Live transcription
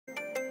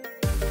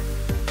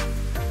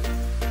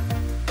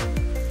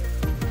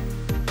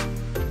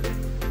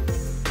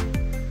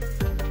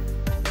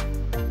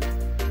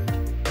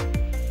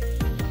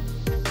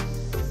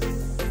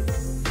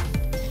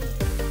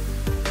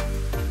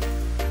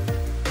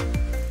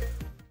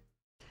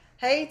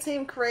Hey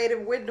Team Creative,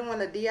 we're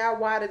doing a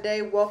DIY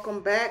today.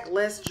 Welcome back.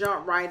 Let's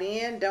jump right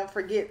in. Don't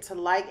forget to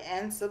like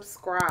and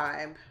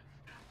subscribe.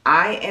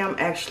 I am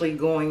actually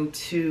going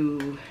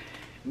to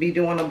be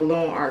doing a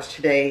balloon arch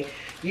today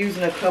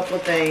using a couple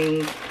of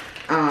things.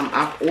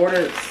 I've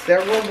ordered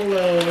several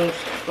balloons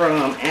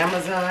from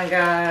Amazon,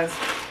 guys.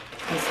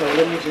 And so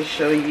let me just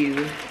show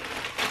you.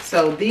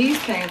 So these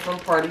came from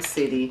Party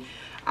City.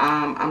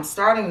 I'm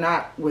starting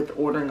not with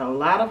ordering a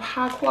lot of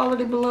high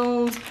quality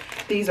balloons.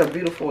 These are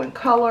beautiful in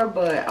color,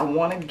 but I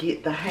want to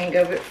get the hang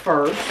of it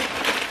first.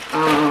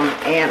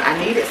 And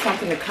I needed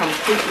something to come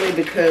quickly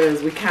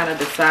because we kind of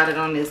decided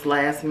on this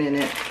last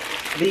minute.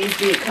 These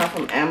did come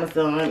from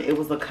Amazon. It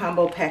was a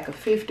combo pack of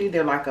 50.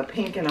 They're like a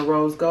pink and a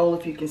rose gold,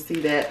 if you can see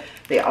that.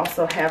 They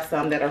also have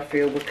some that are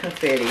filled with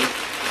confetti.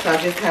 So I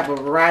just have a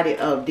variety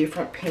of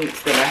different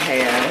pinks that I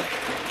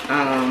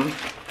have.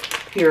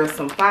 Here are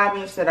some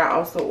 5-inch that I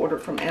also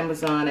ordered from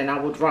Amazon, and I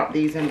will drop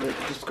these in the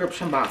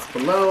description box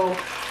below.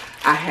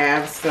 I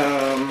have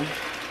some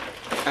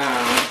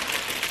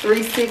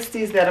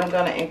 360s that I'm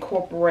going to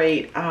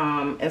incorporate,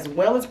 as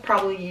well as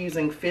probably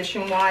using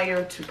fishing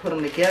wire to put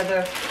them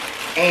together.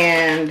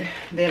 And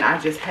then I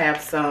just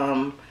have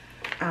some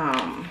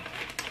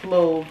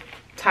little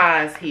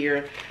ties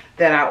here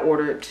that I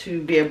ordered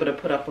to be able to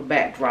put up a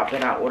backdrop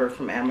that I ordered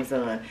from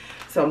Amazon.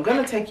 So I'm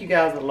going to take you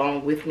guys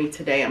along with me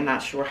today. I'm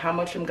not sure how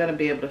much I'm going to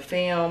be able to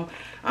film.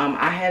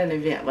 I had an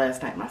event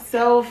last night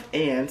myself,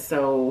 and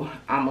so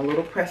I'm a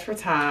little pressed for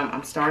time.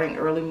 I'm starting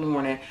early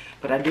morning,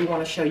 but I do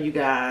want to show you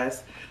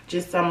guys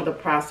just some of the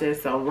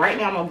process. So right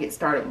now I'm going to get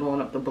started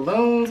blowing up the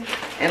balloons,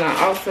 and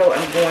I also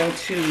am going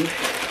to be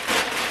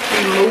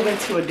moving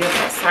to a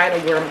different site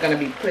of where I'm going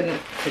to be putting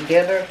it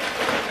together.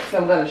 So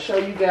I'm going to show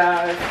you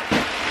guys.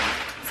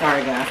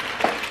 Sorry guys.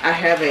 I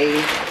have a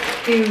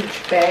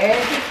huge bag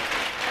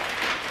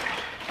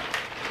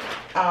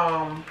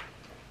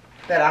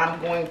that I'm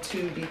going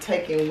to be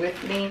taking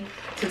with me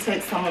to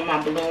take some of my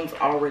balloons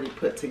already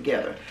put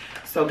together.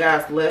 So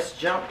guys, let's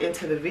jump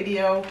into the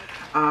video.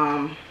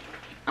 I'm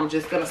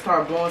just going to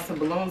start blowing some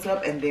balloons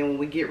up, and then when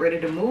we get ready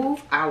to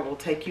move, I will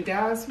take you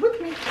guys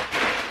with me.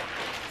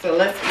 So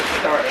let's get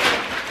started.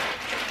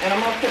 And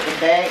I'm going to put the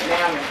bag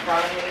down in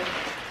front of me,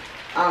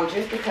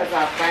 just because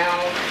I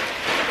found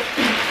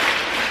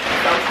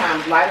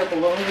sometimes lighter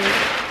balloons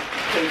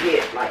can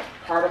get like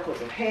particles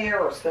of hair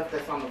or stuff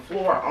that's on the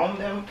floor on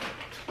them.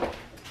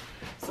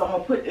 So I'm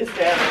going to put this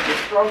down and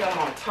just throw them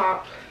on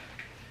top,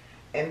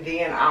 and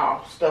then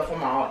I'll stuff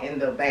them all in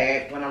the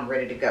bag when I'm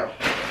ready to go.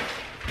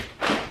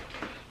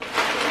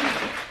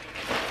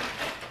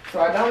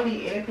 So I don't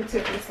need any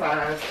particular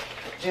size,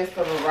 just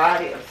a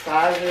variety of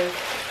sizes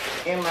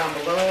in my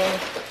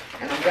balloons.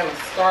 And I'm going to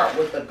start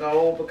with the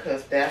gold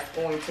because that's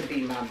going to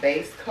be my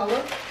base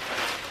color.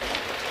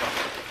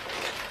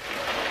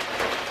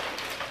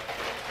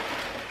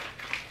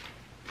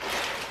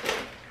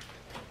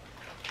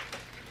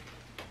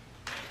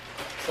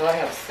 So I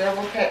have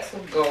several packs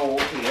of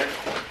gold here,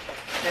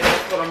 and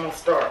that's what I'm going to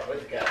start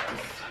with, guys.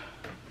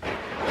 I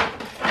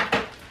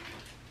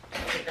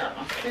got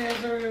my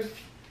scissors.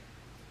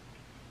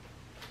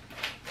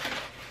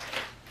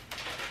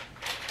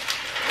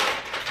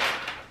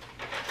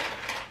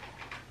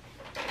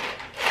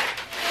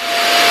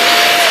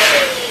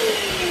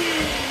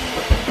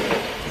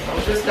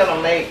 I'm just going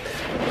to make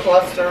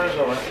clusters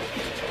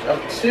of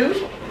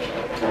 2,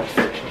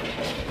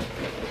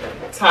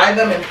 tie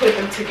them and put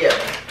them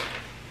together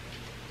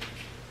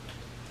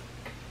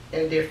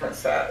in different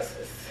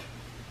sizes.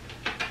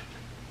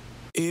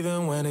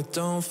 Even when it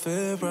don't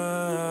feel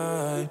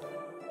right,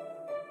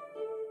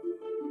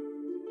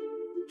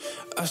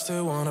 I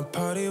still wanna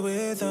party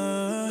with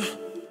her.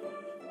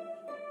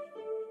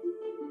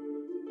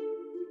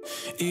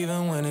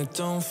 Even when it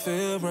don't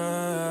feel right,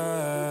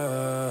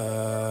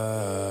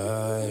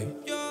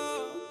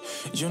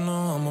 you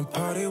know I'ma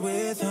party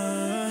with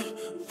her,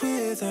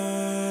 with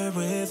her,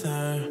 with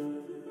her.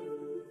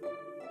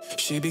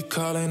 She be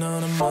calling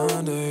on a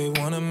Monday,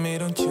 wanna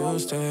meet on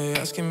Tuesday,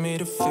 asking me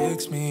to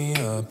fix me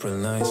up real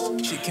nice.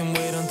 She can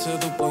wait until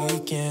the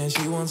weekend,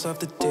 she wants off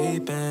the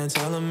deep end,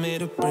 telling me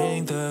to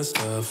bring the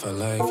stuff I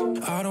like.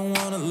 I don't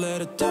wanna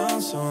let her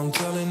down, so I'm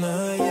telling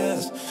her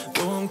yes.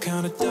 Though I'm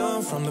kinda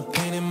down from the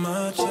pain in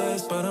my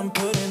chest, but I'm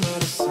putting her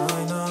to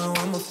sign now.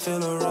 I'ma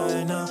feel her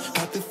right now,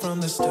 happy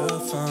from the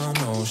stuff I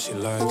know she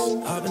likes.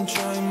 I've been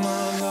trying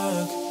my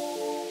luck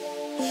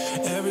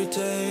every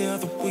day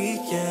of the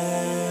week,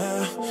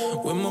 yeah.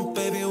 With my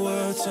baby,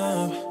 what's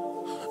up?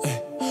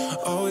 Ay,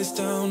 always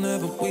down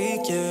every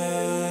week,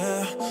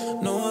 yeah.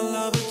 Know I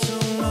love her too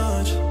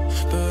much,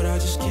 but I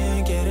just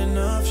can't get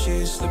enough.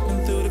 She's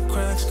slipping through the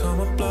cracks, call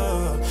my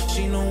bluff.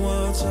 She know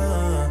what's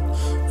up,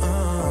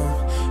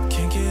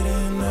 can't get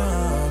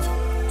enough,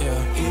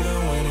 yeah.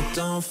 Even when it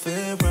don't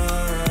feel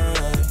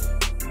right,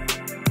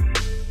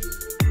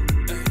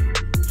 ay,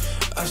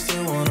 I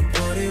still wanna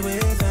party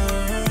with her.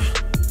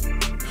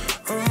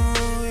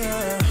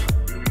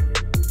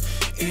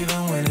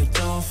 Even when it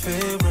don't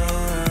feel right,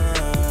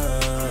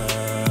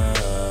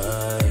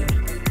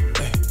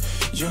 hey,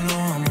 you know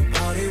I'ma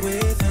party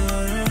with her.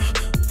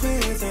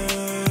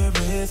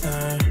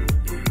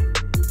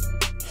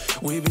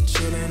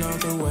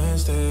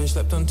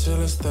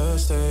 until it's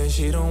Thursday.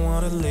 She don't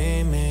wanna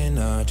leave me,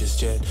 not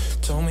just yet.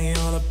 Told me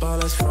all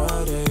about last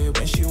Friday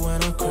when she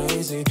went all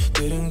crazy.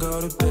 Didn't go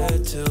to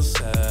bed till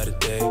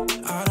Saturday.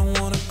 I don't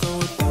wanna go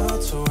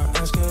without, so I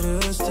asked her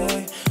to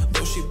stay.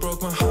 Though she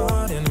broke my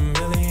heart in a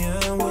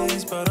million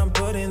ways, but I'm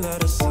putting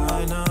that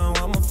aside now.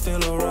 I'ma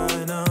feel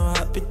alright now,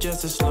 happy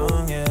just as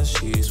long as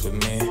she's with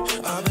me.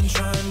 I've been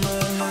trying my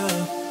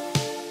luck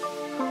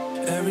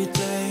every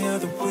day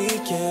of the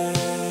week,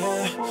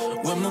 yeah.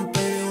 When my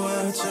baby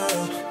wakes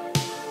up,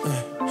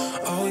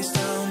 always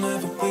down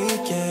every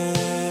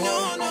weekend.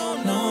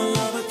 No, I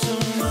love her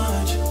too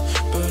much,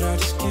 but I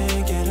just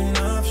can't get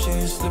enough.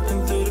 She's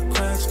slipping through the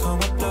cracks, call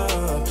my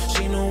bluff.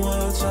 She know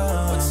what's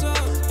up,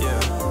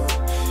 yeah.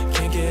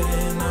 Can't get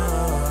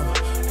enough,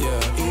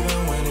 yeah. Even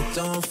when it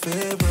don't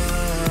feel right.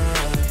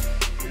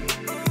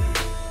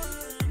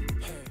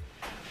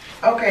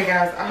 Okay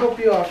guys, I hope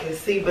you all can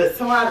see, but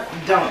so I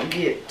don't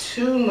get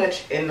too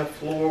much in the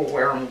floor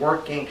where I'm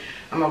working,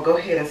 I'm gonna go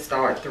ahead and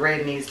start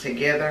threading these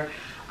together.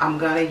 I'm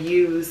gonna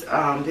use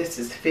this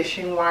is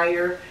fishing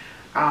wire.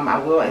 I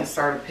will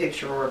insert a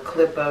picture or a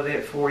clip of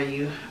it for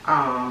you.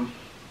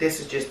 This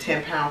is just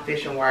 10-pound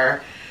fishing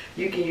wire.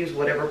 You can use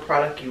whatever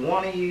product you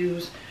want to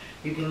use.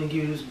 You can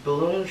use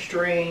balloon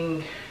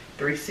string,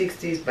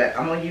 360s, but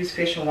I'm gonna use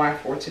fishing wire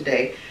for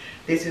today.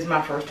 This is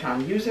my first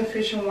time using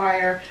fishing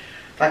wire.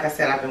 Like I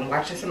said, I've been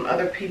watching some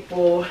other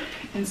people,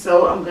 and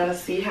so I'm gonna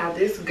see how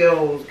this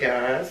goes,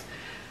 guys.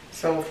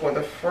 So for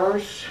the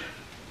first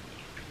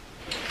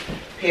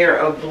pair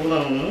of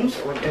balloons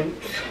or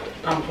loops,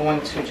 I'm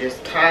going to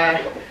just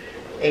tie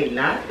a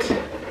knot.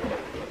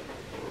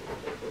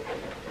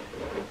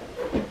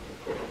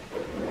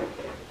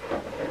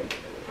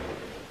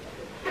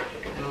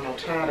 And I'm gonna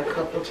tie it a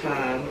couple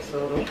times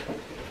so it'll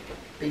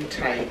be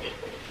tight.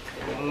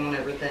 I don't want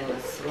everything to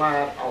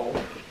slide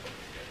off.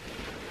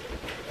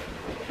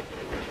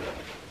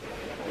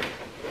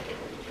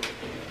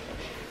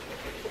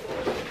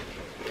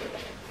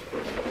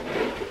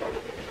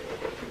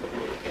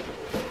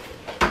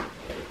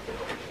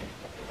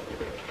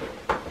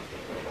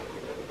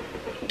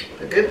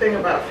 The good thing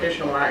about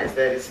fishing wire is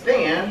that it's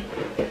thin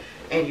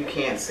and you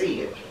can't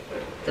see it.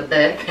 The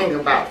bad thing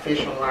about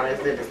fishing wire is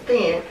that it's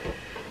thin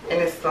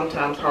and it's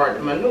sometimes hard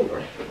to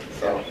maneuver.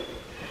 So,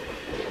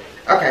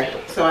 okay,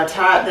 so I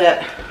tied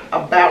that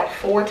about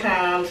 4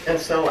 times, and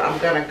so I'm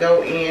gonna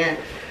go in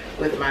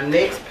with my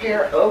next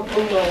pair of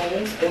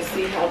balloons and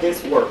see how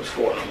this works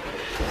for me.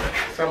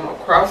 So I'm gonna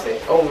cross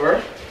it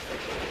over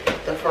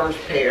the first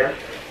pair,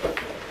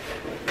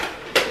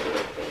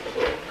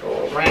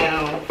 go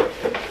around,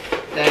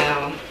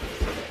 down,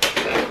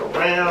 back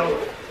around,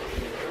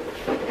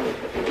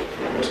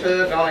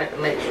 tug on it to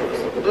make sure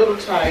it's a little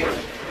tight,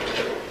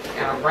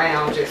 and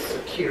around, just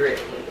secure it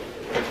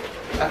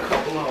a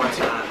couple more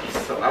times.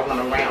 So I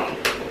went around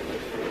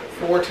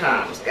 4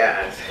 times,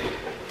 guys,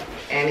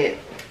 and it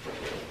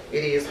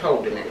is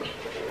holding it.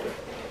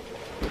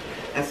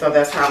 And so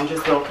that's how I'm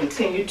just going to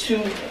continue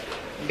to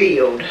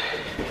build.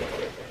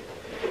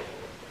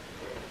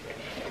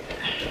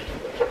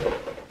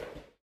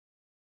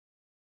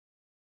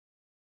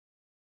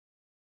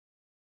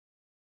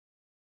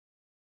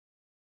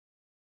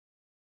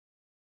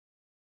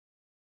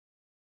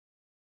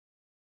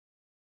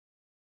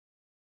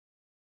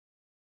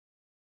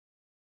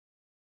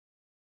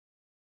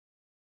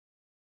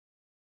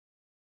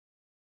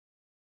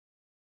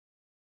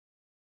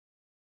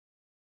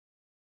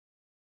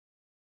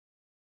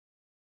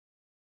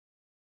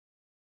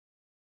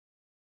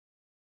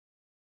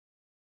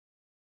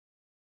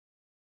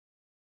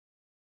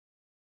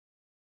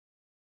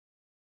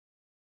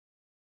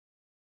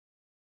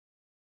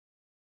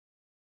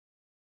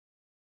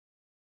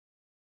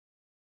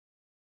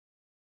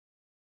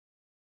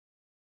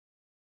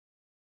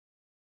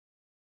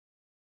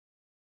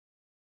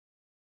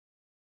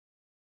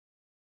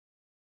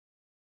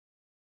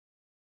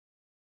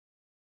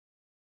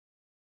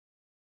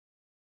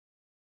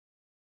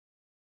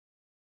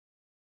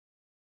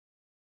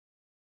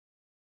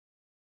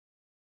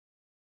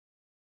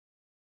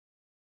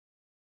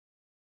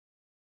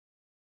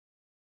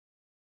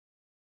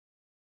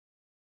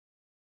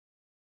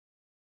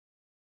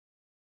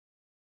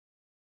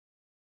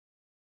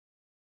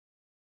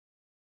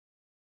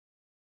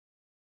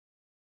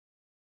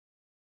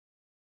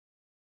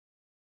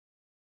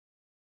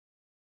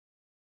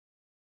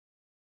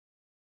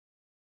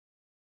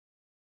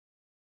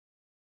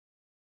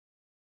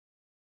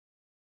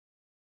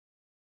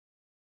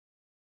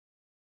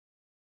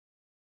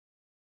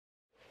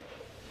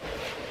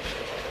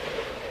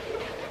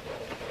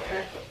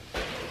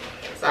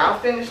 So I'll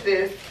finish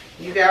this.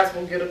 You guys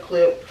will get a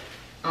clip.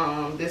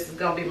 This is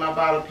going to be my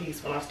bottom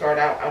piece. When I start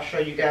out, I'll show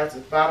you guys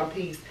the bottom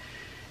piece.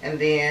 And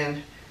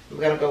then we're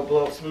going to go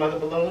blow up some other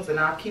balloons. And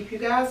I'll keep you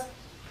guys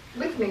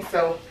with me.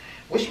 So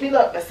wish me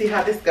luck. Let's see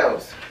how this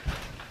goes.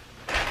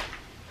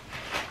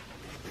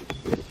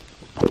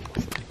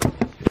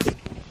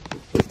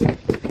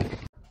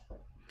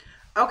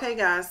 Okay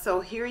guys,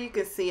 so here you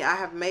can see I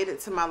have made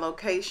it to my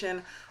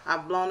location.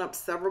 I've blown up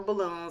several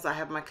balloons. I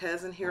have my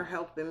cousin here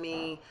helping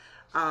me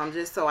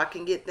just so I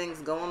can get things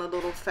going a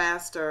little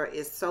faster.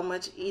 It's so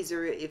much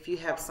easier if you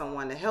have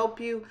someone to help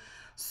you.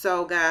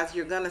 So guys,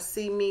 you're gonna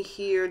see me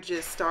here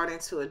just starting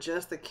to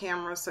adjust the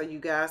camera so you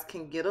guys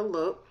can get a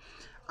look.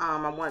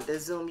 I want to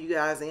zoom you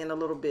guys in a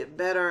little bit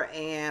better,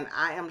 and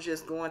I am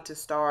just going to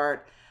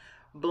start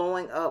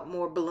blowing up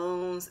more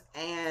balloons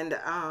and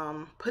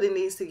putting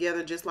these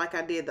together just like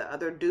I did the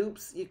other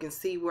dupes. You can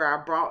see where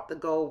I brought the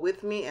gold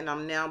with me, and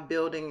I'm now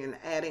building and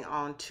adding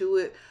on to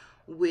it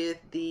with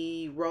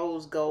the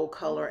rose gold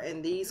color.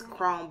 And these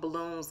chrome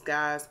balloons,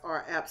 guys,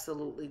 are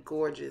absolutely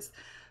gorgeous.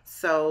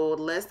 So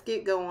let's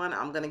get going.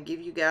 I'm going to give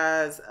you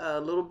guys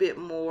a little bit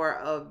more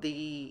of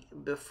the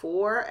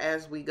before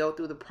as we go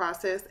through the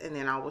process, and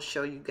then I will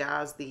show you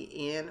guys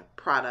the end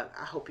product.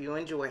 I hope you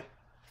enjoy.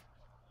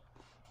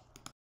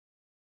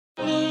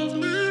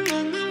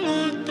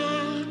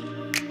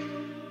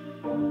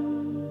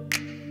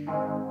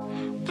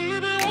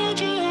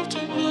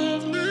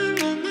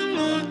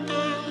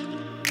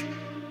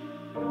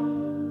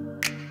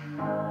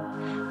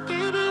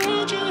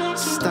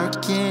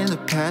 Stuck in the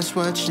past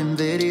watching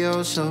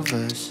videos of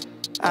us.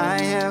 I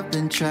have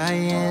been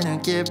trying to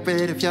get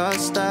rid of your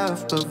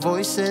stuff, but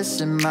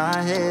voices in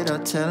my head are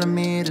telling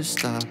me to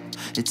stop.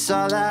 It's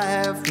all I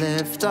have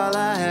left, all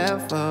I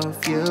have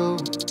of you.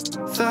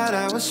 Thought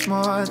I was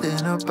more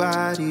than a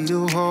body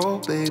to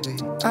hold, baby.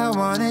 I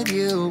wanted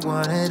you,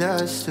 wanted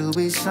us to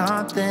be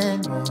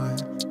something more.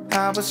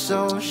 I was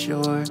so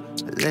sure, I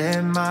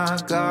let my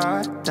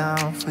guard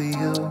down for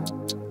you.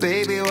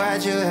 Baby,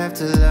 why'd you have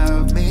to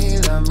love me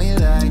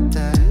like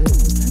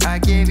that? I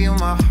gave you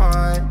my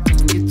heart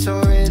and you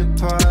tore it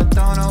apart.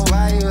 Don't know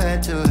why you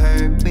had to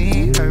hurt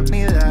me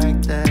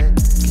like that.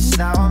 Cause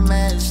now I'm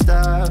messed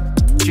up,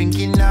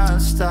 drinking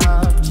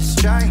non-stop, just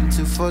trying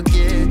to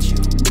forget you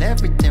and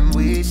everything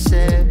we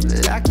said.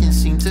 But I can't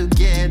seem to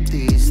get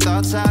these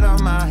thoughts out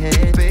of my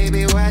head.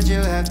 Baby, why'd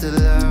you have to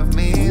love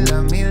me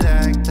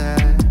like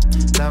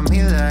that? Love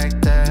me like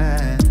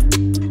that.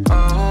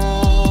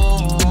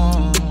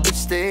 Oh,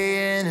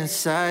 staying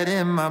inside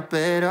in my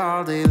bed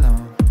all day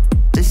long,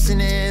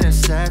 listening to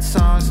sad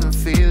songs and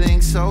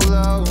feeling so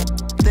low,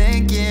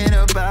 thinking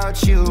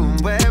about you and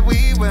where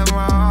we went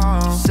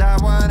wrong. 'Cause I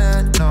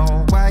wanna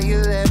know why you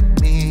let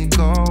me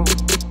go.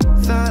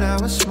 Thought I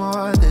was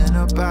more than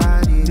a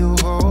body to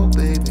hold,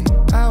 baby.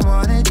 I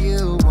wanted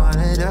you,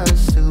 wanted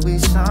us to be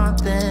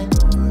something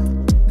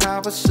more. I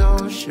was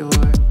so sure,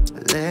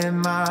 I let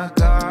my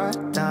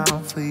guard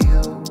down for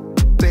you.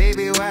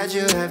 Baby, why'd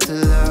you have to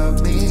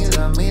love me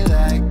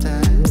like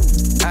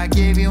that? I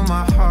gave you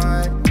my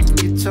heart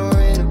and you tore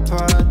it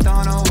apart.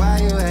 Don't know why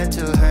you had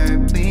to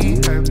hurt me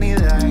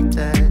like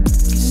that.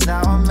 Cause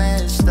now I'm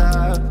messed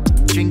up,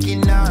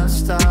 drinking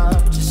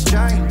non-stop, just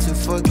trying to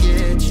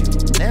forget you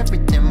and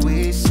everything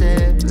we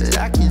said. But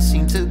I can't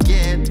seem to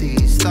get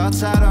these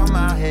thoughts out of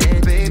my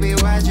head. Baby,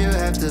 why'd you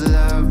have to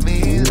love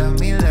me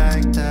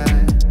like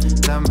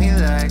that? Love me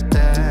like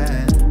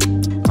that.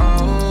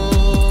 Oh,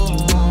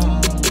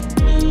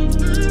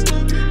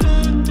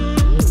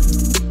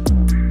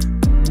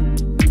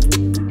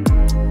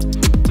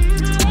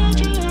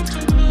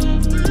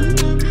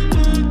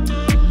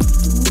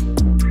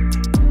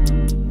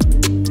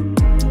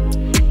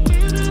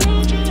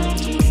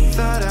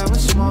 thought I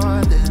was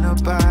more than a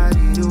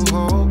body to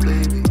hold,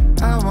 baby.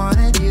 I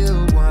wanted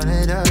you,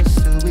 wanted us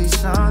to be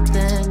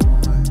something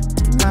more.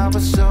 I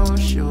was so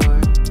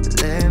sure,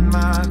 let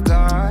my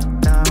guard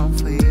down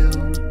for you.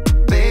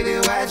 Baby,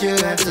 why'd you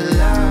have to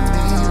love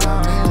me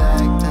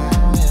like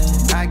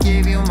that? I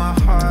gave you my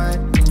heart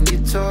and you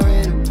tore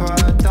it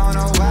apart. Don't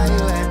know why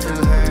you had to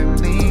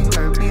hurt me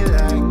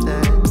like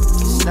that.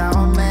 Cause now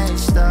I'm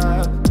messed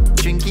up,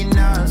 drinking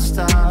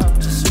non-stop,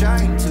 just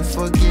trying to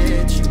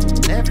forget you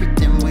and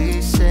everything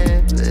we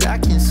said. But I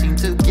can't seem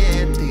to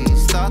get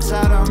these thoughts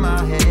out of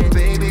my head.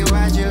 Baby,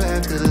 why'd you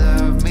have to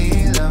love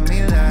me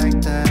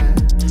like that?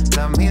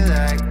 Love me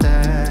like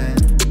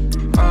that.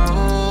 Oh.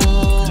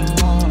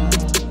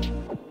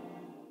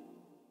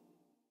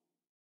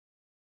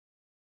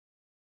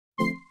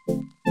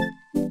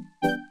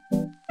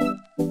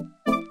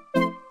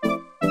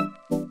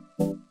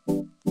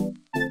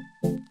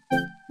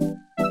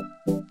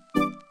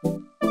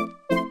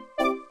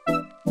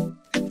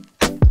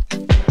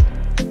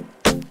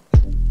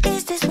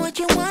 Is this what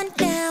you want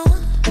now?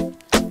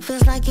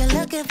 Feels like you're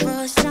looking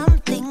for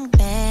something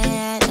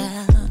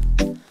better.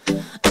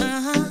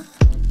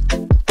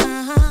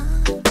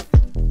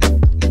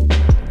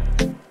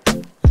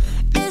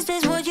 Is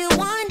this what you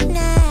want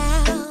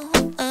now?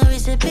 Or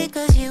is it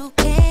because you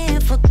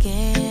can't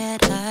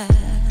forget her?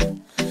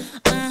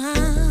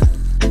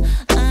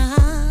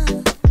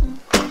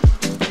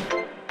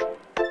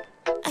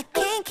 I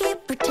can't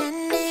keep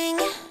pretending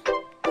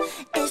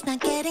it's not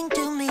getting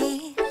to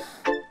me.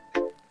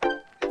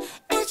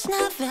 It's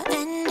never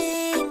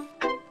ending.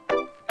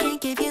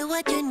 Can't give you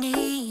what you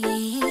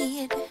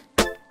need.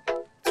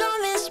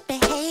 You're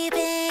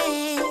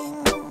misbehaving.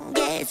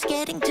 Yeah, it's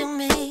getting to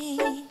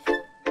me.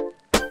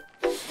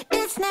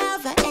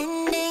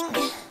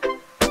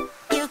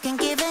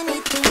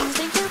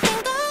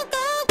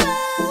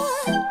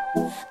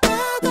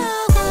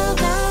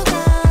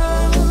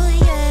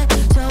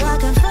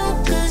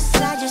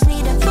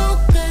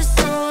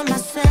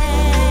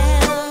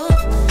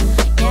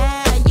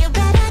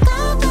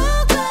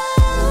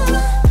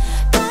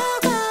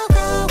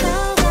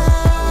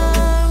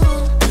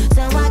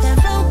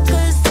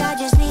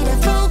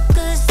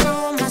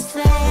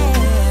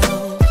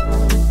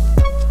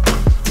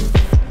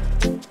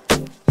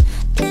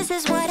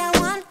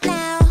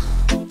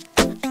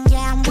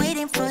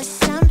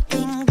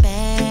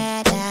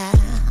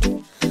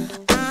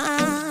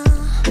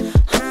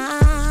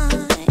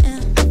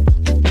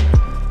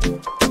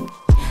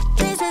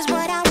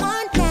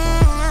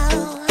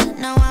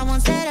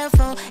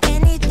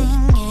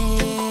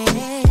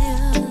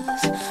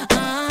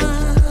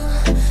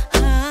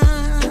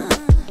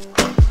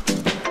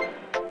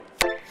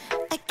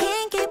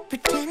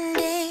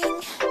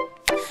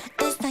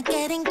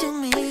 getting to